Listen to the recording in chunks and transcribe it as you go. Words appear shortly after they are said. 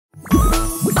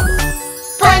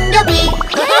Pandobi.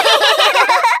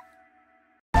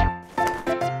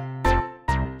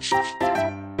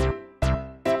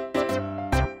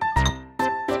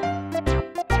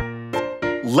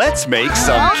 Let's make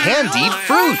some candied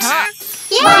fruit.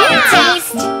 What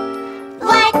taste?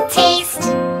 What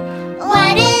taste?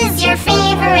 What is your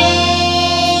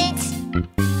favorite?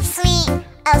 Sweet,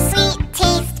 oh sweet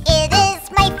taste, it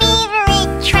is my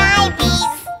favorite. Try these.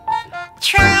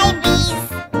 Try these.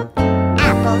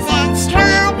 Apples and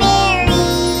strawberries.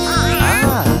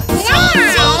 Sweet,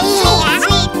 sweet,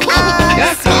 sweet, oh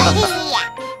sweet.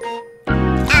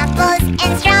 Apples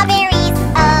and strawberries,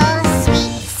 oh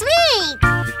sweet, sweet.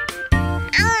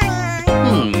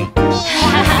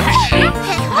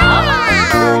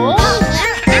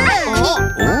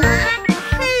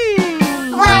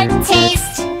 What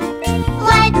taste?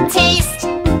 What taste?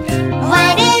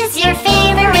 What is your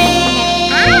favorite?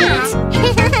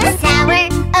 Sour,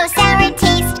 oh sour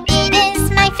taste, it is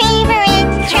my favorite.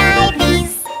 Try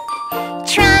these.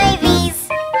 Try these.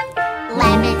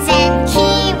 Lemons and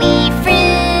kiwi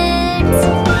fruit.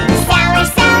 Sour,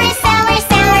 sour, sour,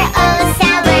 sour, oh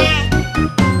sour.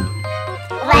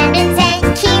 Lemons and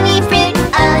kiwi fruit,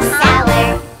 oh sour.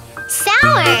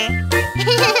 Sour.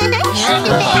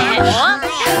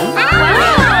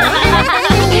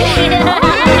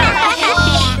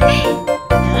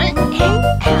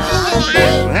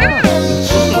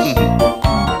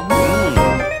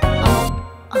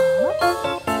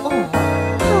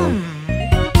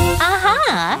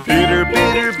 Bitter,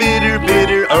 bitter, bitter,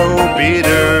 bitter, oh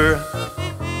bitter.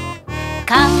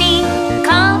 Coffee,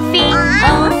 coffee,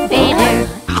 oh bitter.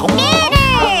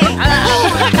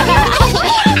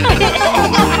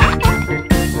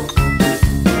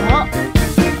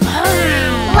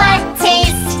 What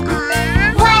taste?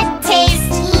 What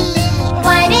taste?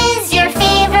 What is your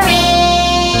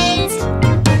favorite?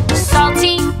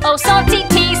 Salty, oh salty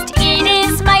taste, it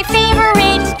is my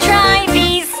favorite. Try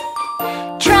these.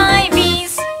 Try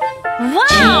these.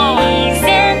 Wow! Cheese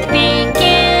and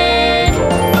bacon.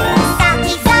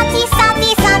 Salty, salty,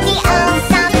 salty, salty, oh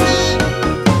salty.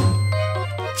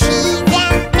 Cheese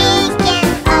and bacon,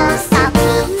 oh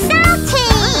salty. Salty!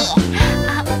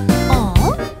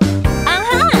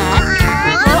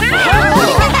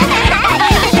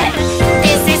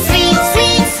 This is sweet,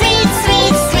 sweet, sweet,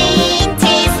 sweet, sweet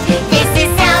taste. This is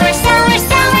sour, sour,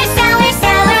 sour, sour,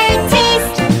 sour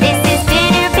taste. This is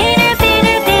bitter, bitter,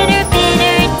 bitter, bitter,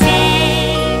 bitter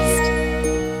taste.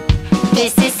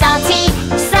 This is salty,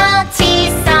 salty,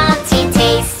 salty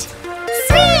taste.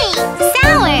 Sweet,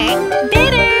 sour,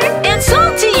 Bitter and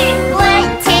salty. what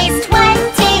taste, what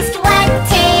taste, what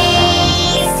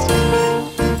taste?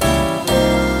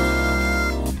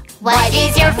 What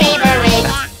is your favorite?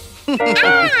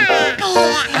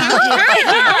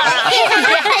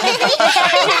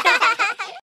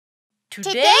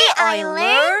 Today I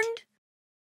learned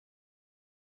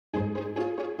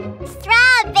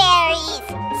Strawberries,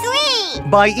 sweet.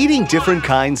 By eating different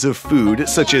kinds of food,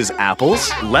 such as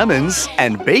apples, lemons,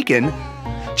 and bacon,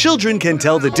 children can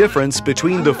tell the difference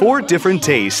between the 4 different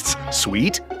tastes: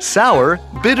 sweet, sour,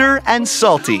 bitter, and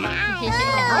salty.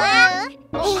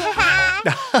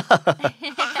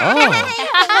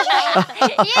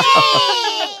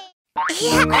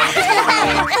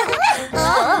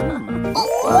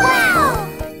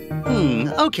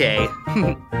 Okay.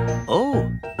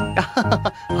 Oh.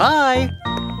 Hi.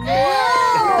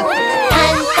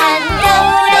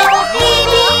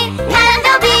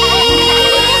 Pandobi.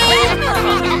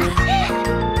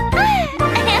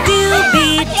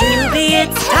 Doobie,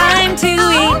 it's time to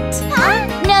eat.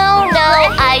 No,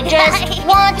 I just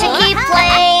want to keep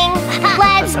playing.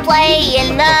 Let's play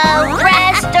in the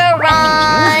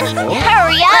restaurant.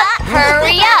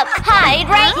 Hurry up, hide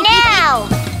right now.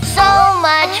 So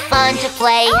much fun to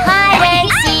play hide and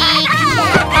seek.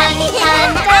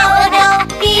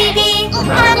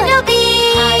 Pandobi,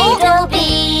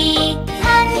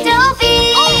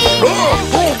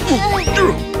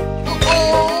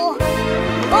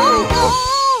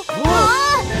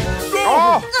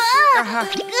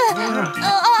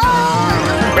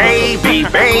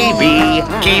 Baby,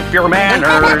 keep your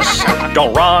manners.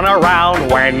 Don't run around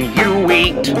when you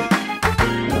eat.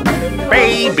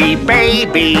 Baby,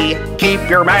 keep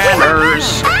your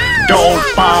manners.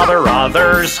 Don't bother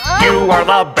others. You are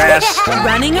the best.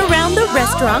 Running around the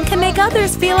restaurant can make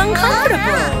others feel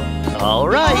uncomfortable. All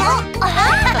right.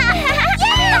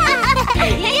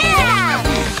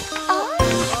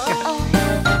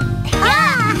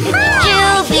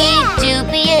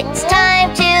 Doobie, it's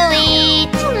time to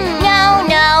eat.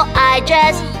 No, I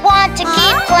just want to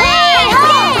keep playing.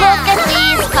 Look at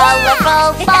these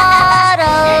colorful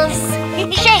bottles.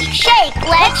 Shake,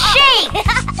 let's shake.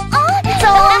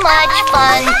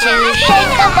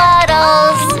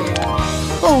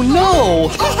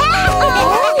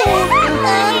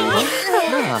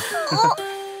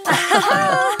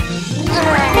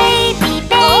 Baby,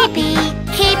 baby,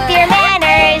 keep your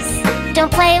manners.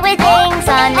 Don't play with things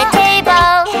on the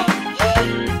table.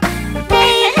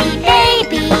 Baby,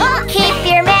 baby, keep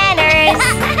your manners.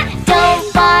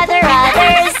 Don't bother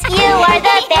others, you are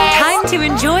the best. Time to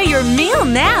enjoy your meal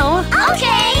now.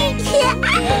 Okay.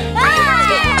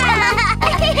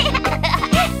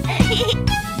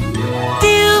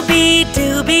 Doobie,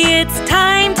 doobie, it's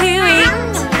time to eat.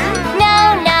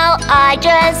 No, no, I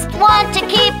just want to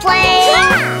keep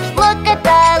playing. Look at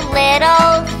the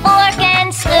little fork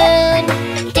and spoon.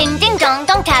 Ding, ding, dong,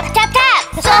 dong, tap, tap, tap.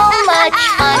 So much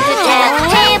fun to tap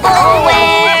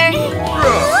tableware.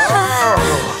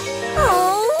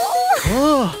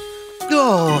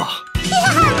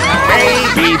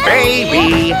 Baby,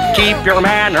 baby, keep your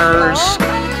manners.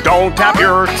 Don't tap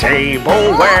your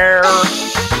tableware.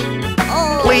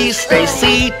 Please stay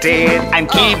seated and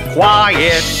keep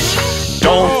quiet.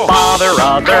 Don't bother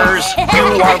others,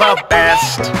 you are the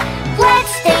best.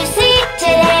 Let's stay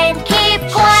seated and keep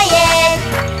quiet.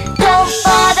 Don't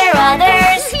bother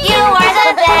others, you are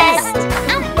the best.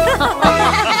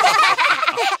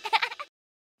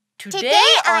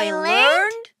 Today I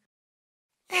learned.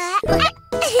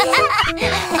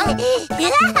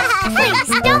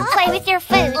 Please don't play with your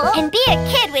food and be a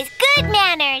kid with good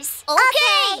manners.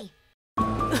 Okay.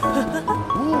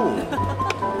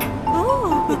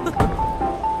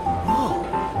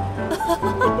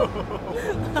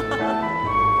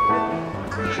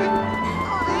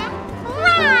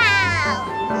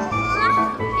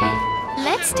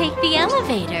 Let's take the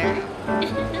elevator.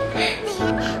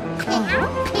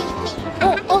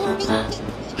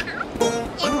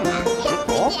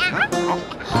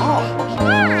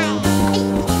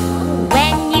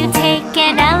 When you take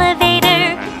an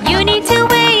elevator, you need to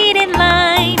wait in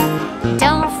line.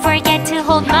 Don't forget to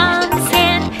hold mom's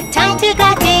hand. Time to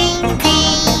go ding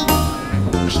ding.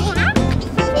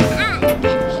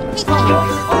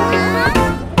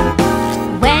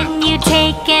 When you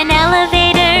take an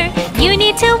elevator, you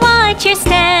need to watch your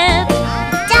step.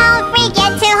 Don't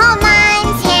forget to hold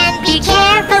mom's hand. Be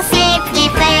careful, safety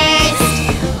first.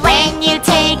 When you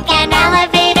take an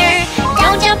elevator,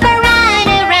 don't jump or run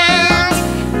around.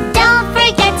 Don't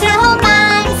forget to hold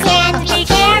mom's hand. Be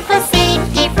careful,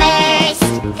 safety first.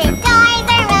 The doors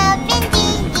are open,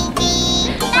 ding ding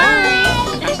ding.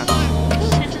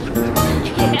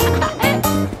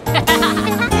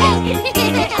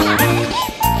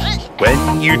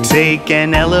 When you take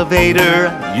an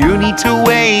elevator, you need to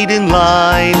wait in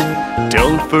line.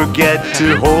 Don't forget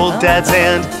to hold Dad's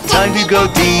hand. Time to go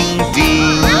ding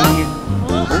ding.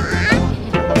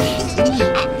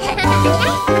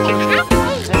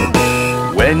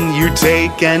 When you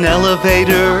take an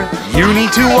elevator, you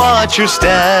need to watch your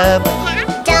step.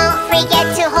 Don't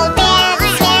forget to hold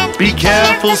Dad's hand. Be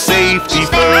careful, safety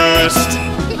first.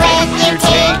 When you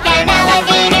take an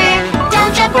elevator,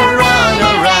 don't jump or run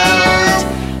around.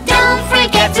 Don't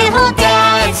forget to hold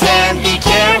Dad's hand. Be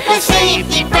careful,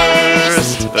 safety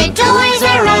first. The doors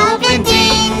are open,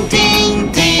 ding,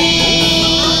 ding, ding.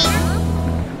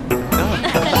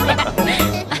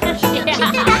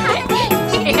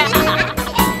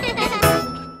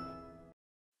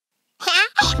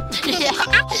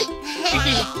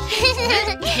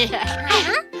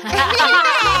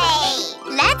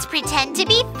 Let's pretend to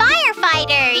be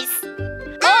firefighters.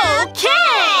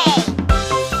 Okay!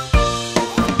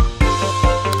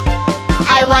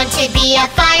 I want to be a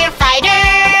firefighter.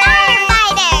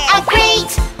 A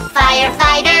great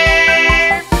firefighter.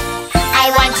 I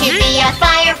want to be a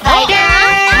firefighter.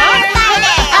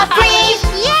 A brave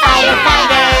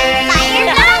firefighter.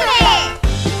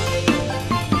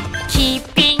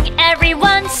 Keeping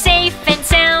everyone safe and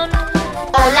sound.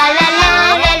 Oh la la la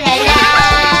la la la.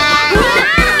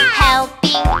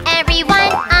 Helping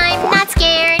everyone, I'm not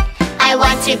scared. I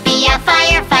want to be a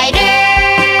firefighter.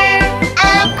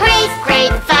 A great,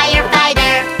 great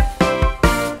firefighter.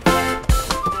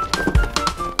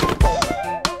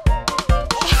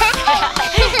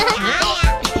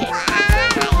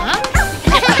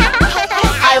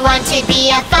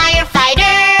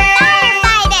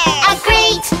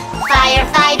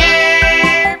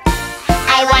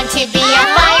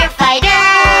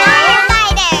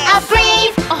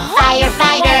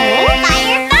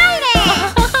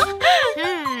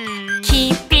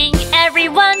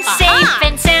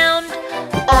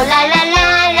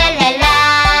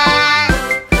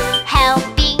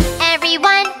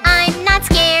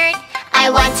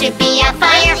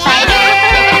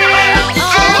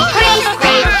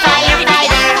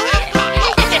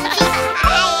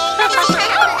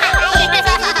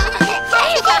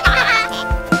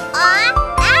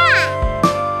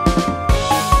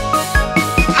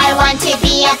 want to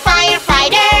be a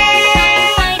firefighter.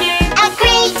 A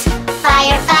great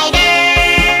firefighter.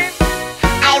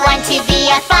 I want to be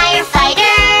a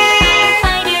firefighter.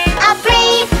 A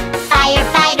brave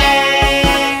firefighter.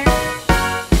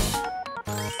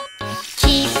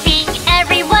 Keeping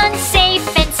everyone safe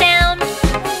and sound.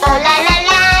 Oh la la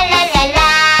la la la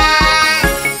la.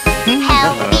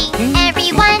 Helping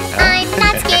everyone, I'm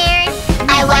not scared.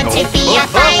 I want to be a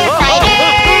firefighter.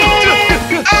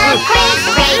 A great,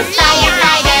 great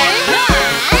firefighter.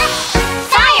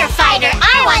 Firefighter,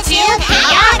 I want to be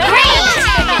a great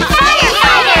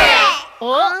firefighter.